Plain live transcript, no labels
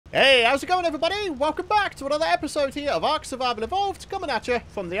Hey, how's it going, everybody? Welcome back to another episode here of ARK Survival Evolved, coming at you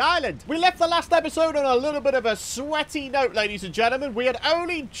from the island. We left the last episode on a little bit of a sweaty note, ladies and gentlemen. We had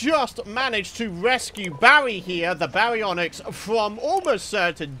only just managed to rescue Barry here, the Baryonyx, from almost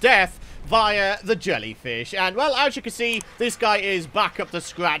certain death via the jellyfish. And, well, as you can see, this guy is back up to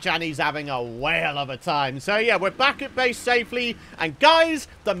scratch and he's having a whale of a time. So, yeah, we're back at base safely. And, guys,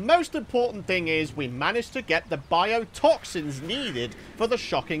 the most important thing is we managed to get the biotoxins needed for the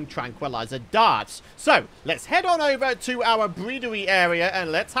Shocking Tranquiliser Darts. So, let's head on over to our breedery area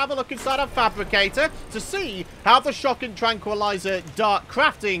and let's have a look inside our fabricator to see how the Shocking Tranquiliser Dart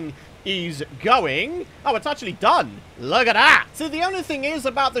crafting is going. Oh, it's actually done. Look at that. So the only thing is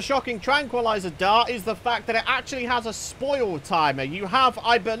about the Shocking Tranquiliser Dart is the fact that it actually has a spoil timer. You have,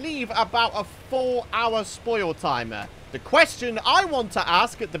 I believe, about a 4-hour spoil timer. The question I want to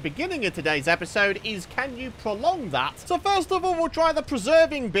ask at the beginning of today's episode is, can you prolong that? So first of all, we'll try the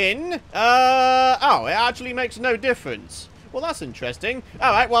preserving bin. Oh, it actually makes no difference. Well, that's interesting.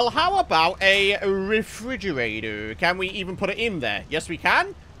 All right, well, how about a refrigerator? Can we even put it in there? Yes, we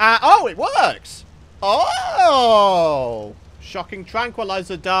can. Oh, it works. Oh, Shocking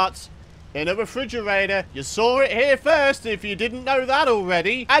Tranquiliser Darts in a refrigerator. You saw it here first if you didn't know that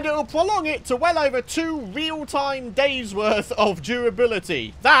already. And it'll prolong it to well over 2 real-time days worth of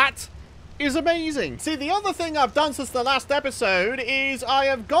durability. That is amazing. See, the other thing I've done since the last episode is I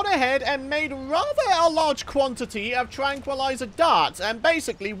have gone ahead and made rather a large quantity of tranquilizer darts, and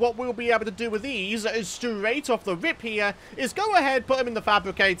basically what we'll be able to do with these is straight off the rip here is go ahead, put them in the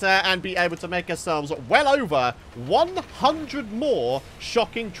fabricator and be able to make ourselves well over 100 more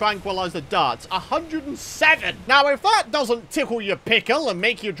Shocking Tranquiliser Darts. 107. Now, if that doesn't tickle your pickle and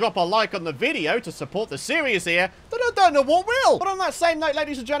make you drop a like on the video to support the series here, then I don't know what will. But on that same note,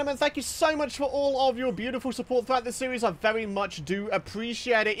 ladies and gentlemen, thank you so much for all of your beautiful support throughout this series. I very much do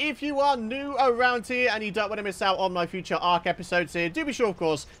appreciate it. If you are new around here and you don't want to miss out on my future ARK episodes here, do be sure, of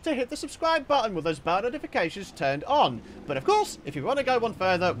course, to hit the subscribe button with those bell notifications turned on. But, of course, if you want to go one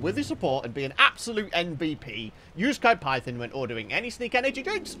further with your support and be an absolute MVP, use code Python when ordering any Sneak Energy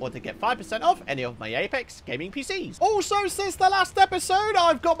drinks or to get 5% off any of my Apex gaming PCs. Also, since the last episode,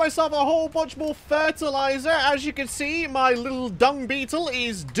 I've got myself a whole bunch more fertilizer. As you can see, my little dung beetle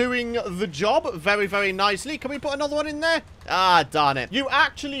is doing the job very, very nicely. Can we put another one in there? Ah, darn it. You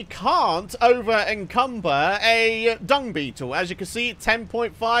actually can't over-encumber a dung beetle. As you can see,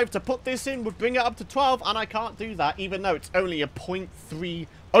 10.5. To put this in would bring it up to 12, and I can't do that, even though it's only a 0.3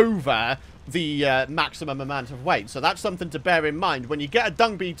 over the maximum amount of weight. So that's something to bear in mind. When you get a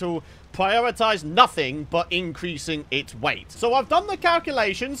dung beetle, prioritize nothing but increasing its weight. So I've done the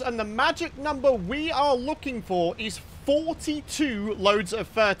calculations, and the magic number we are looking for is 42 loads of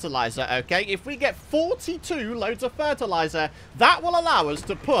fertilizer, okay? If we get 42 loads of fertilizer, that will allow us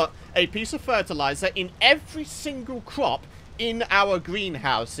to put a piece of fertilizer in every single crop in our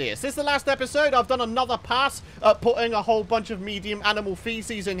greenhouse here. Since the last episode, I've done another pass at putting a whole bunch of medium animal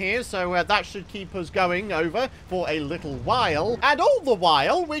feces in here, so that should keep us going over for a little while. And all the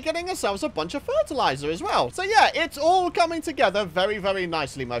while, we're getting ourselves a bunch of fertilizer as well. So yeah, it's all coming together very, very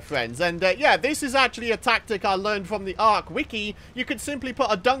nicely, my friends. And yeah, this is actually a tactic I learned from the ARK Wiki. You could simply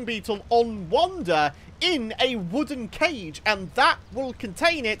put a dung beetle on wander in a wooden cage, and that will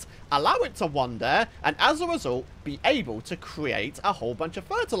contain it, allow it to wander, and as a result, be able to create a whole bunch of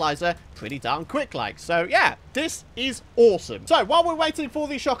fertilizer pretty darn quick like. So yeah, this is awesome. So while we're waiting for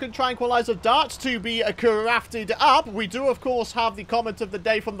the Shocking Tranquiliser Darts to be crafted up, we do of course have the comment of the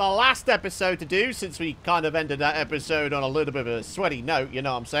day from the last episode to do, since we kind of ended that episode on a little bit of a sweaty note, you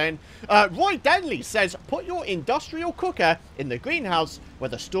know what I'm saying. Roy Denley says, put your industrial cooker in the greenhouse where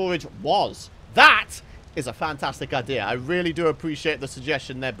the storage was. That is a fantastic idea. I really do appreciate the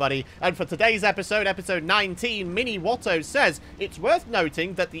suggestion there, buddy. And for today's episode, episode 19, Mini Watto says, it's worth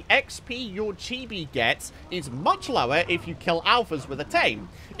noting that the XP your chibi gets is much lower if you kill alphas with a tame.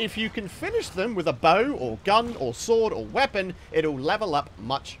 If you can finish them with a bow or gun or sword or weapon, it'll level up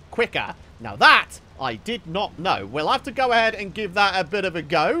much quicker. Now that I did not know. We'll have to go ahead and give that a bit of a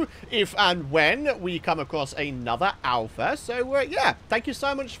go if and when we come across another alpha. So, yeah, thank you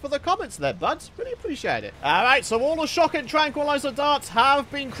so much for the comments there, buds. Really appreciate it. All right, so all the Shocking Tranquiliser Darts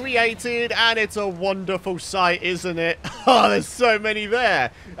have been created, and it's a wonderful sight, isn't it? Oh, there's so many there.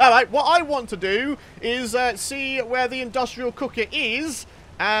 All right, what I want to do is see where the industrial cooker is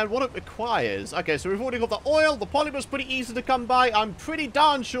and what it requires. Okay, so we've already got the oil. The polymer's pretty easy to come by. I'm pretty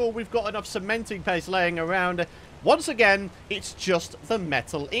darn sure we've got enough cementing paste laying around. Once again, it's just the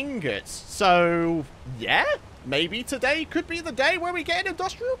metal ingots. So, yeah, maybe today could be the day where we get an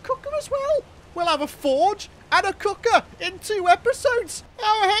industrial cooker as well. We'll have a forge and a cooker in 2 episodes.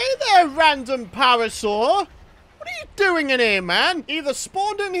 Oh, there, random parasaur. What are you doing in here, man? Either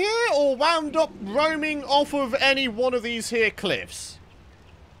spawned in here or wound up roaming off of any one of these here cliffs.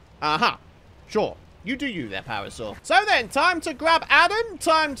 Uh-huh. Sure. You do you there, parasaur. So then, time to grab Adam,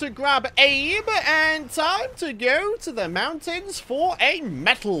 time to grab Abe, and time to go to the mountains for a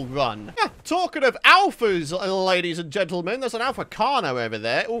metal run. Talking of alphas, ladies and gentlemen, there's an alpha Carno over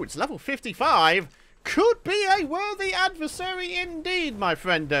there. Oh, it's level 55. Could be a worthy adversary indeed, my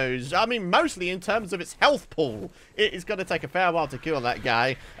friendos. I mean, mostly in terms of its health pool. It is going to take a fair while to kill that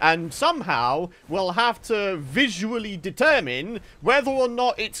guy. And somehow, we'll have to visually determine whether or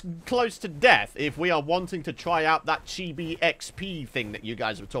not it's close to death if we are wanting to try out that chibi XP thing that you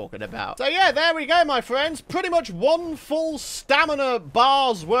guys were talking about. So yeah, there we go, my friends. Pretty much one full stamina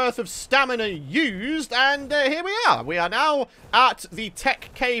bar's worth of stamina used. And here we are. We are now at the tech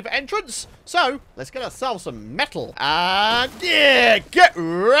cave entrance. So, let's get ourselves some metal. And yeah, get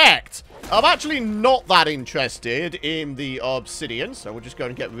wrecked. I'm actually not that interested in the obsidian, so we'll just go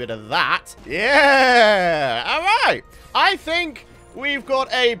and get rid of that. Yeah, all right. I think we've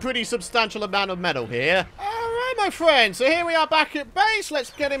got a pretty substantial amount of metal here. All right, my friend. So here we are back at base.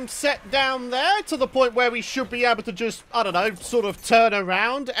 Let's get him set down there to the point where we should be able to just, I don't know, sort of turn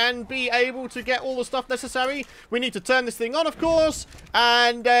around and be able to get all the stuff necessary. We need to turn this thing on, of course.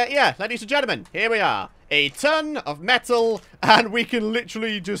 And yeah, ladies and gentlemen, here we are. A ton of metal, and we can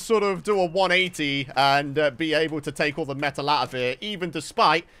literally just sort of do a 180 and be able to take all the metal out of here, even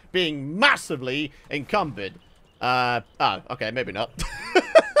despite being massively encumbered. Oh, okay, maybe not.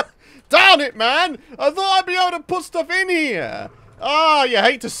 Darn it, man! I thought I'd be able to put stuff in here. Oh, you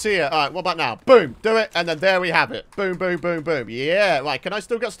hate to see it. All right, what about now? Boom, do it, and then there we have it. Boom, boom, boom, boom. Yeah, right, can I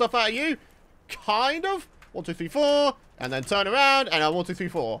still get stuff out of you? Kind of. 1, 2, 3, 4, and then turn around, and 1, 2, 3,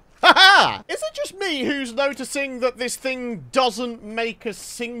 4. Ha-ha! Is it just me who's noticing that this thing doesn't make a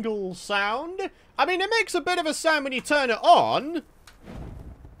single sound? I mean, it makes a bit of a sound when you turn it on,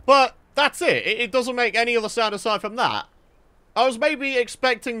 but that's it. It doesn't make any other sound aside from that. I was maybe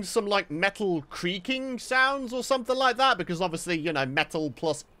expecting some, like, metal creaking sounds or something like that, because obviously, you know, metal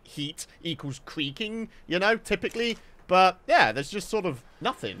plus heat equals creaking, you know, typically. But, yeah, there's just sort of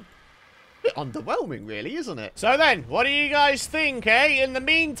nothing. Bit underwhelming, really, isn't it? So then, what do you guys think, eh? In the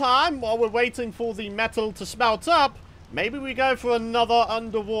meantime, while we're waiting for the metal to smelt up, maybe we go for another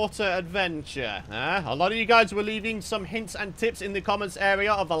underwater adventure, huh? A lot of you guys were leaving some hints and tips in the comments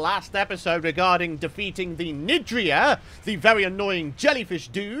area of the last episode regarding defeating the Nidria, the very annoying jellyfish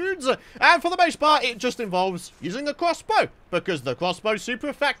dudes, and for the most part, it just involves using a crossbow, because the crossbow's super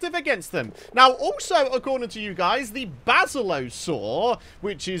effective against them. Now, also, according to you guys, the Basilosaur,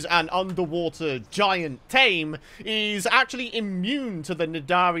 which is an underwater giant tame, is actually immune to the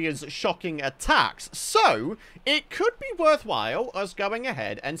Nidaria's shocking attacks. So, it could be worthwhile us going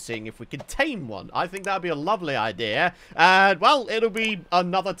ahead and seeing if we can tame one. I think that would be a lovely idea. And, well, it'll be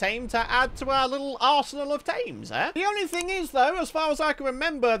another tame to add to our little arsenal of tames, eh? The only thing is, though, as far as I can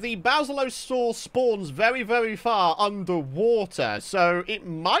remember, the Basilosaur spawns very, very far underwater. So it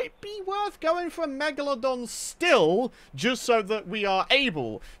might be worth going for a Megalodon still, just so that we are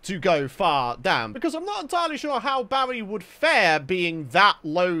able to go far down. Because I'm not entirely sure how Barry would fare being that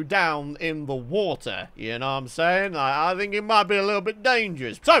low down in the water. You know what I'm saying? I think it might be a little bit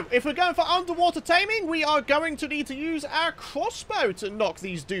dangerous. So, if we're going for underwater taming, we are going to need to use our crossbow to knock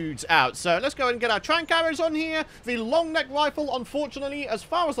these dudes out. So, let's go ahead and get our trank arrows on here. The long neck rifle, unfortunately, as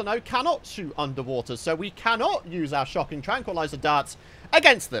far as I know, cannot shoot underwater. So, we cannot use our Shocking Tranquiliser Darts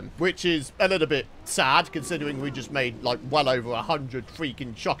against them, which is a little bit sad, considering we just made, like, well over 100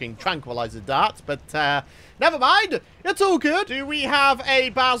 freaking Shocking Tranquiliser Darts, but, never mind, it's all good. Do we have a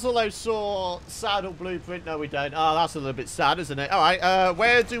Basilosaur saddle blueprint? No, we don't. Oh, that's a little bit sad, isn't it? Alright,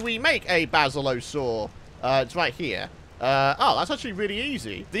 where do we make a Basilosaur? It's right here. Oh, that's actually really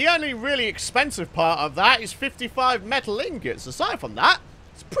easy. The only really expensive part of that is 55 metal ingots. Aside from that,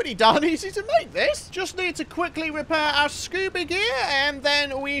 it's pretty darn easy to make this. Just need to quickly repair our scuba gear, and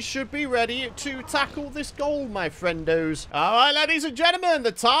then we should be ready to tackle this goal, my friendos. All right, ladies and gentlemen,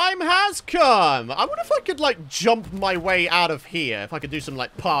 the time has come. I wonder if I could, like, jump my way out of here. If I could do some,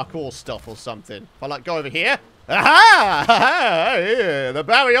 like, parkour stuff or something. If I, like, go over here. Aha! Yeah, the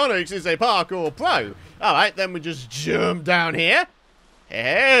Baryonyx is a parkour pro. All right, then we just jump down here.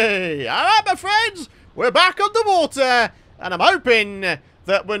 Hey! All right, my friends. We're back underwater, and I'm hoping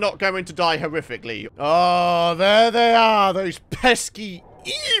that we're not going to die horrifically. Oh, there they are, those pesky,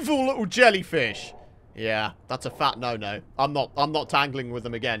 evil little jellyfish. Yeah, that's a fat no-no. I'm not tangling with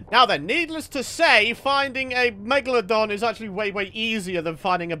them again. Now then, needless to say, finding a Megalodon is actually way, way easier than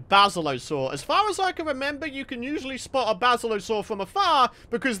finding a Basilosaur. As far as I can remember, you can usually spot a Basilosaur from afar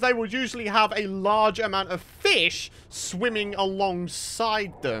because they would usually have a large amount of fish swimming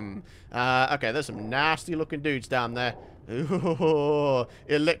alongside them. Okay, there's some nasty-looking dudes down there. Ooh,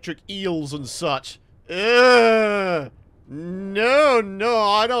 electric eels and such. Ugh. No,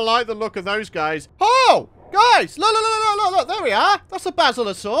 I don't like the look of those guys. Oh, guys, look, there we are. That's a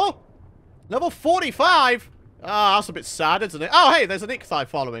Basilosaur. Level 45. Ah, that's a bit sad, isn't it? Oh, hey, there's an Ichthyi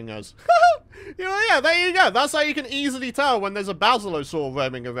following us. Yeah, there you go. That's how you can easily tell when there's a Basilosaur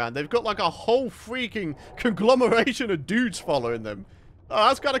roaming around. They've got like a whole freaking conglomeration of dudes following them. Oh,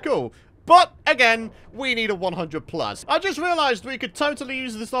 that's kind of cool. But, again, we need a 100 plus. I just realized we could totally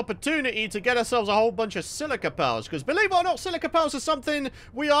use this opportunity to get ourselves a whole bunch of silica pearls. Because, believe it or not, silica pearls is something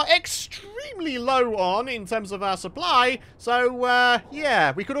we are extremely low on in terms of our supply. So,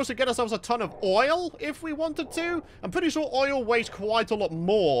 yeah, we could also get ourselves a ton of oil if we wanted to. I'm pretty sure oil weighs quite a lot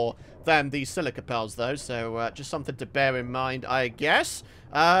more than these silica pearls, though. So, just something to bear in mind, I guess.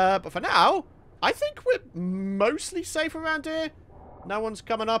 But for now, I think we're mostly safe around here. No one's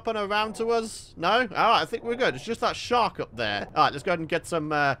coming up and around to us? No? Alright, I think we're good. It's just that shark up there. Alright, let's go ahead and get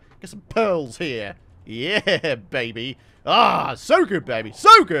some pearls here. Yeah, baby. Ah, so good, baby.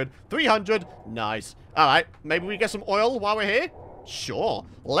 So good. 300. Nice. Alright, maybe we get some oil while we're here? Sure.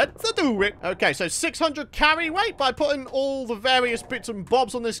 Let's do it. Okay, so 600 carry weight by putting all the various bits and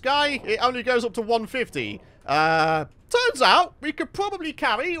bobs on this guy. It only goes up to 150. Turns out we could probably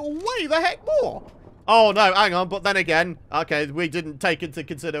carry way the heck more. Oh, no, hang on, but then again, okay, we didn't take into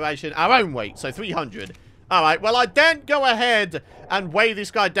consideration our own weight, so 300. All right, well, I then go ahead and weigh this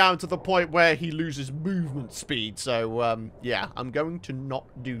guy down to the point where he loses movement speed, so, yeah, I'm going to not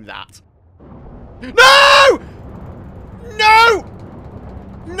do that. No! No!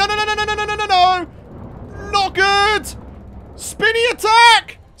 No! Not good! Spinny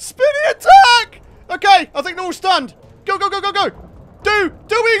attack! Spinny attack! Okay, I think they're all stunned. Go! Do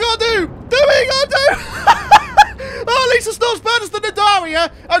what you gotta do! Do what you gotta do! Oh, at least it's not as bad as the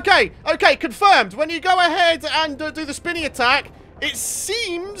Nadaria. Okay, confirmed. When you go ahead and do the spinny attack, it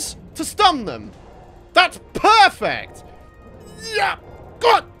seems to stun them. That's perfect! Yeah!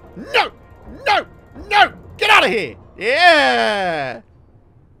 God! No! Get out of here! Yeah!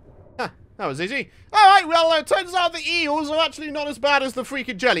 Huh, that was easy. Alright, well, it turns out the eels are actually not as bad as the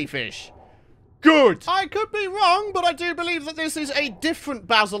freaking jellyfish. Good. I could be wrong, but I do believe that this is a different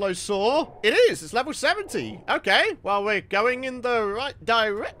Basilosaur. It is. It's level 70. Okay. Well, we're going in the right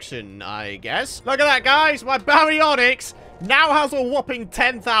direction, I guess. Look at that, guys. My Baryonyx now has a whopping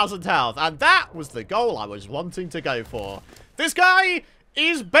 10,000 health. And that was the goal I was wanting to go for. This guy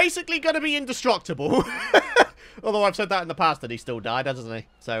is basically going to be indestructible. Although I've said that in the past and he still died, hasn't he?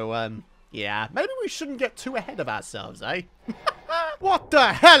 So, yeah. Maybe we shouldn't get too ahead of ourselves, eh? What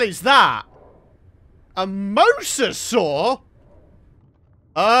the hell is that? A mosasaur?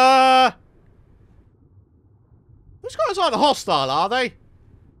 These guys aren't hostile, are they?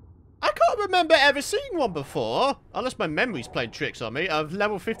 I can't remember ever seeing one before. Unless my memory's playing tricks on me. A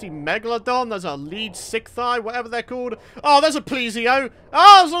level 50 Megalodon. There's a lead Ichthyi, whatever they're called. Oh, there's a Plesio.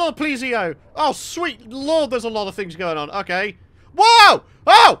 Oh, there's another Plesio. Oh, sweet lord, there's a lot of things going on. Okay. Whoa!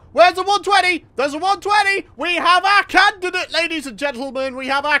 Oh! Where's the 120? There's a 120! We have our candidate, ladies and gentlemen! We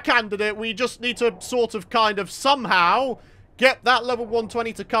have our candidate. We just need to sort of kind of somehow get that level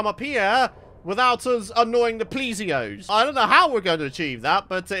 120 to come up here without us annoying the Plesios. I don't know how we're going to achieve that,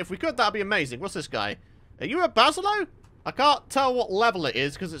 but if we could, that'd be amazing. What's this guy? Are you a Basilo? I can't tell what level it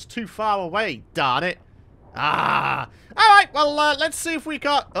is because it's too far away. Darn it. Ah! Alright, well, let's see if we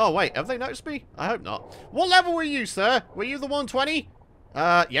got... Oh, wait, have they noticed me? I hope not. What level were you, sir? Were you the 120?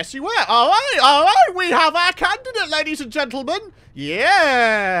 Yes, you were. Alright, we have our candidate, ladies and gentlemen.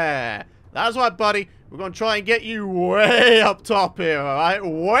 Yeah! That's right, buddy. We're going to try and get you way up top here, alright?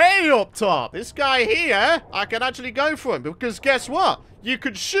 Way up top. This guy here, I can actually go for him because guess what? You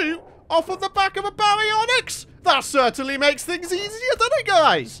could shoot off of the back of a Baryonyx. That certainly makes things easier, doesn't it,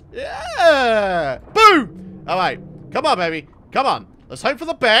 guys? Yeah! Boom! Alright, come on, baby. Come on. Let's hope for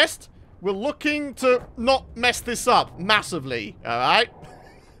the best. We're looking to not mess this up massively, alright?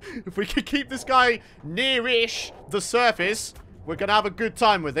 If we can keep this guy near-ish the surface, we're going to have a good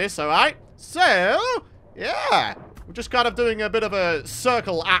time with this, alright? So, yeah. We're just kind of doing a bit of a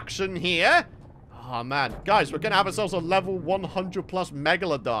circle action here. Oh, man. Guys, we're going to have ourselves a level 100 plus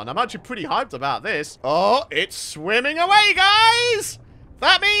Megalodon. I'm actually pretty hyped about this. Oh, it's swimming away, guys!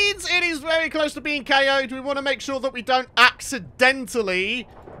 That means it is very close to being KO'd. We want to make sure that we don't accidentally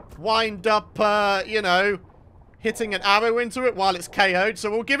wind up, you know, hitting an arrow into it while it's KO'd. So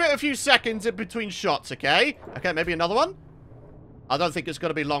we'll give it a few seconds in between shots, okay? Okay, maybe another one? I don't think it's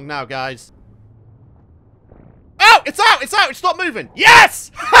going to be long now, guys. Oh, it's out! It's out! It's not moving! Yes!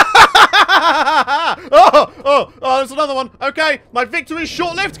 Oh, there's another one. Okay, my victory is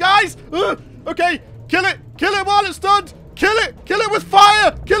short-lived, guys. Okay, kill it while it's stunned. Kill it with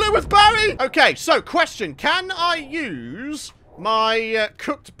fire. Kill it with Barry. Okay, so question. Can I use my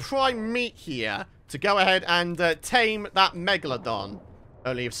cooked prime meat here to go ahead and tame that megalodon?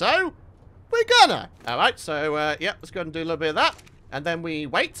 Only if so, we're gonna. All right, so, yeah, let's go ahead and do a little bit of that. And then we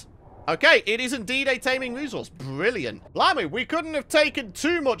wait. Okay, it is indeed a taming resource. Brilliant. Blimey, we couldn't have taken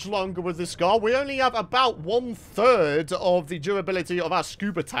too much longer with this scar. We only have about 1/3 of the durability of our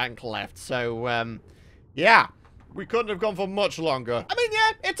scuba tank left. So, yeah, we couldn't have gone for much longer. I mean,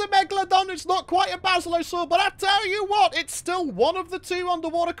 yeah, it's a megalodon. It's not quite a basilosaur, but I tell you what, it's still one of the 2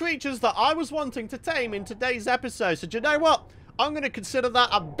 underwater creatures that I was wanting to tame in today's episode. So, do you know what? I'm going to consider that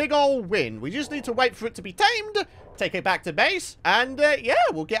a big old win. We just need to wait for it to be tamed, take it back to base, and, yeah,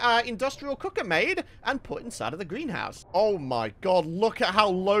 we'll get our industrial cooker made and put inside of the greenhouse. Oh, my God. Look at how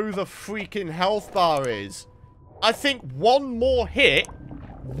low the freaking health bar is. I think one more hit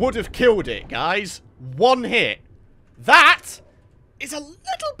would have killed it, guys. One hit. That is a little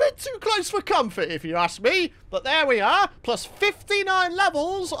bit too close for comfort, if you ask me. But there we are, plus 59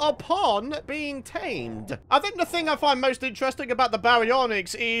 levels upon being tamed. I think the thing I find most interesting about the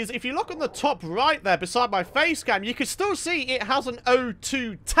baryonyx is if you look on the top right there beside my face cam, you can still see it has an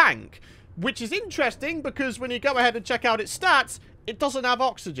O2 tank, which is interesting because when you go ahead and check out its stats, it doesn't have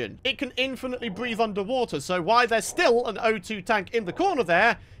oxygen. It can infinitely breathe underwater, so why there's still an O2 tank in the corner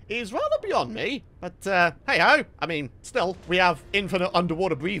there is rather beyond me. But, hey-ho. I mean, still, we have infinite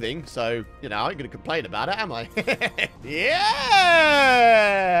underwater breathing, so, you know, I ain't gonna complain about it, am I? Yeah!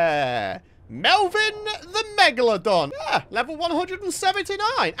 Melvin the Megalodon. Yeah, level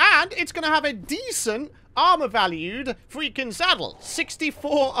 179. And it's gonna have a decent armor-valued freaking saddle.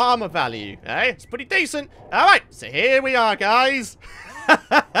 64 armor value. Hey, it's pretty decent. All right, so here we are, guys.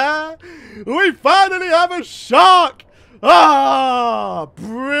 We finally have a shark. Ah,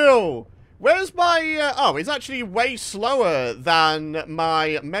 brill. Where's my, oh, it's actually way slower than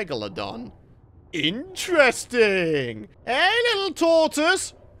my megalodon. Interesting. Hey, little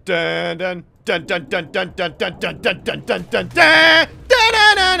tortoise. Dun dun dun dun dun dun dun dun dun dun dun dun dun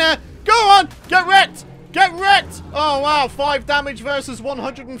dun. Go on, get wrecked. Get wrecked! Oh, wow. 5 damage versus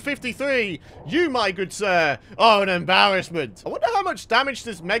 153. You, my good sir, are an embarrassment. I wonder how much damage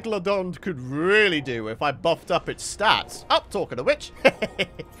this megalodon could really do if I buffed up its stats. Oh, talking of which.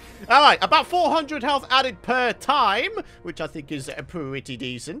 Alright, about 400 health added per time, which I think is pretty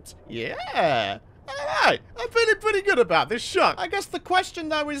decent. Yeah. Alright, I'm feeling pretty good about this shark. I guess the question,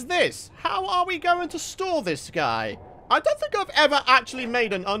 though, is this. How are we going to store this guy? I don't think I've ever actually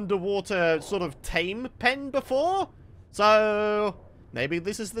made an underwater sort of tame pen before. So, maybe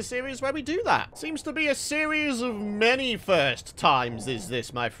this is the series where we do that. Seems to be a series of many first times is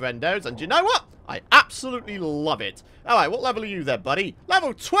this, my friendos. And you know what? I absolutely love it. Alright, what level are you there, buddy?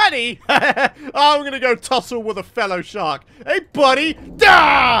 Level 20? I'm going to go tussle with a fellow shark. Hey, buddy.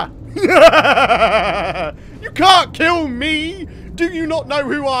 Da! You can't kill me. Do you not know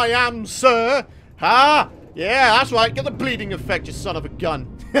who I am, sir? Huh? Yeah, that's right. Get the bleeding effect, you son of a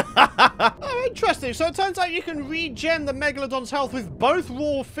gun. Oh, interesting. So it turns out you can regen the Megalodon's health with both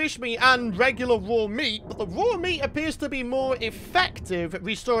raw fish meat and regular raw meat, but the raw meat appears to be more effective at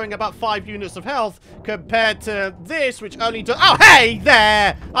restoring about 5 units of health compared to this, which only does... Oh, hey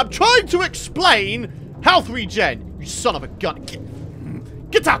there! I'm trying to explain health regen, you son of a gun.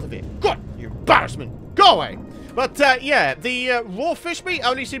 Get out of here. Good, you embarrassment. Go away. But, yeah, the raw fish meat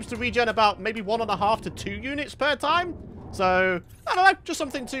only seems to regen about maybe 1.5 to 2 units per time. So, I don't know, just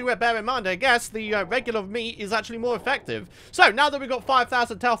something to bear in mind, I guess. The regular meat is actually more effective. So, now that we've got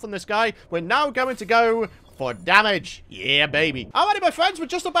 5,000 health on this guy, we're now going to go for damage. Yeah, baby. Alrighty, my friends, we're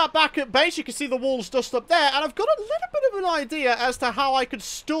just about back at base. You can see the walls just up there, and I've got a little bit of an idea as to how I could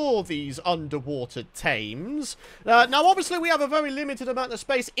store these underwater tames. Now, obviously, we have a very limited amount of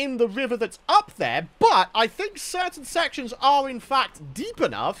space in the river that's up there, but I think certain sections are, in fact, deep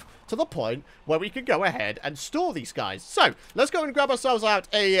enough to the point where we can go ahead and store these guys. So, let's go and grab ourselves out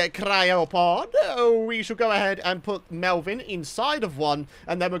a cryopod. We shall go ahead and put Melvin inside of one,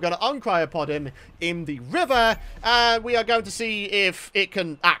 and then we're going to uncryopod him in the river, and we are going to see if it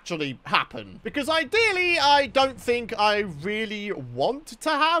can actually happen. Because ideally, I don't think I really want to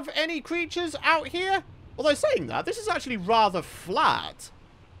have any creatures out here. Although saying that, this is actually rather flat.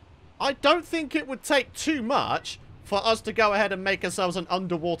 I don't think it would take too much for us to go ahead and make ourselves an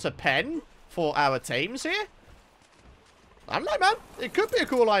underwater pen for our tames here? I don't know, man. It could be a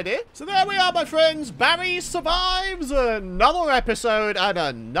cool idea. So there we are, my friends. Barry survives another episode and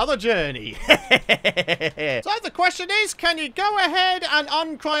another journey. So the question is, can you go ahead and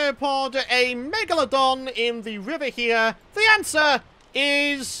uncryopod a megalodon in the river here? The answer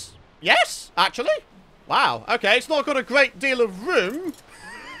is yes, actually. Wow. Okay, it's not got a great deal of room.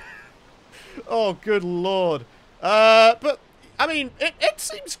 Oh, good lord. But, I mean, it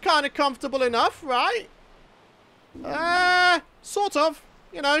seems kind of comfortable enough, right? Sort of,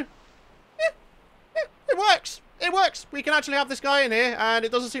 you know. Yeah, it works. It works. We can actually have this guy in here, and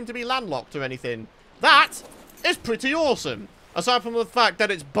it doesn't seem to be landlocked or anything. That is pretty awesome. Aside from the fact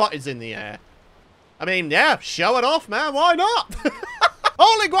that its butt is in the air. I mean, yeah, show it off, man. Why not?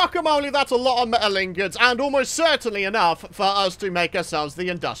 Holy guacamole, that's a lot of metal ingots, and almost certainly enough for us to make ourselves the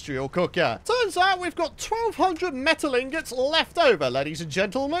industrial cooker. Turns out we've got 1,200 metal ingots left over, ladies and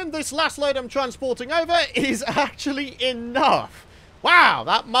gentlemen. This last load I'm transporting over is actually enough. Wow,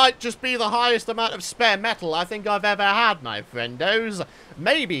 that might just be the highest amount of spare metal I think I've ever had, my friendos.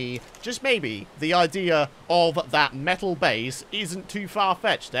 Maybe, just maybe, the idea of that metal base isn't too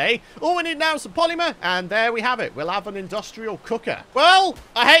far-fetched, eh? All we need now is some polymer, and there we have it. We'll have an industrial cooker. Well,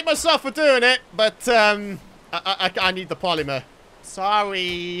 I hate myself for doing it, but I need the polymer.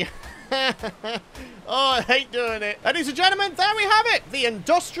 Sorry. Oh, I hate doing it. Ladies and gentlemen, there we have it. The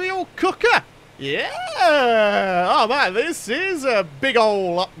industrial cooker. Yeah! Oh man, this is a big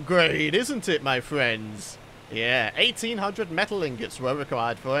ol' upgrade, isn't it, my friends? Yeah, 1,800 metal ingots were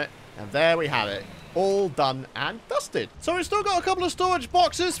required for it. And there we have it. All done and dusted. So we've still got a couple of storage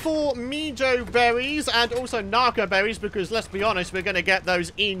boxes for Mijo berries and also narco berries, because let's be honest, we're going to get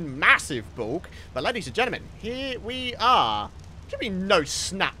those in massive bulk. But ladies and gentlemen, here we are. What do you mean no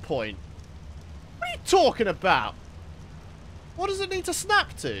snap point? What are you talking about? What does it need to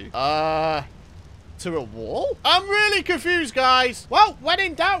snap to? To a wall? I'm really confused, guys. Well, when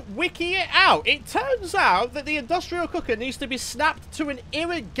in doubt, wiki it out. It turns out that the industrial cooker needs to be snapped to an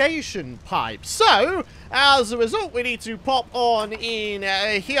irrigation pipe. So, as a result, we need to pop on in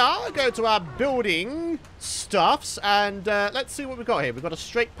here, go to our building stuffs, and let's see what we've got here. We've got a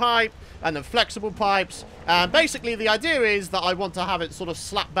straight pipe and then flexible pipes. And basically, the idea is that I want to have it sort of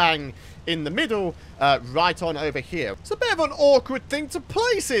slap bang in the middle, right on over here. It's a bit of an awkward thing to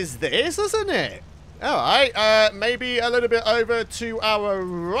place, is this, isn't it? Alright, maybe a little bit over to our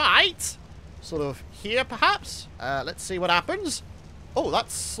right. Sort of here, perhaps. Let's see what happens. Oh,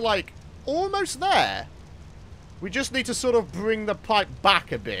 that's, like, almost there. We just need to sort of bring the pipe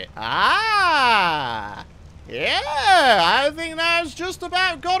back a bit. Ah! Yeah, I think that's just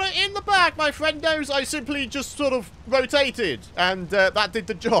about got it in the back, my friendos. I simply just sort of rotated, and that did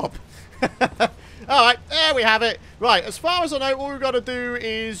the job. Alright, there we have it. Right, as far as I know, all we've got to do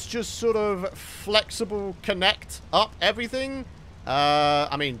is just sort of flexible connect up everything.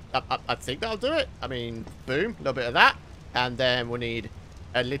 I mean, I think that'll do it. I mean, boom, a little bit of that. And then we'll need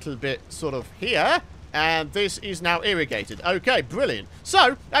a little bit sort of here. And this is now irrigated. Okay, brilliant.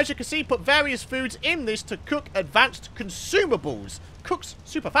 So, as you can see, put various foods in this to cook advanced consumables. Cooks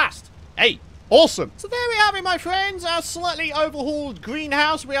super fast. Hey. Awesome. So there we have it, my friends. Our slightly overhauled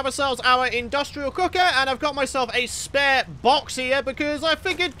greenhouse. We have ourselves our industrial cooker, and I've got myself a spare box here because I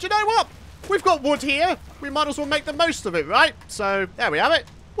figured, you know what? We've got wood here. We might as well make the most of it, right? So there we have it.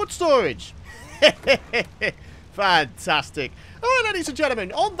 Wood storage. Fantastic. All right, ladies and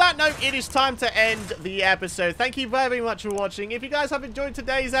gentlemen, on that note, it is time to end the episode. Thank you very much for watching. If you guys have enjoyed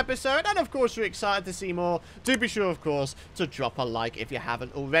today's episode, and of course you're excited to see more, do be sure, of course, to drop a like if you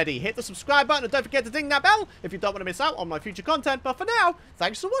haven't already. Hit the subscribe button and don't forget to ding that bell if you don't want to miss out on my future content. But for now,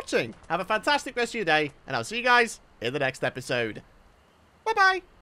 thanks for watching. Have a fantastic rest of your day, and I'll see you guys in the next episode. Bye-bye.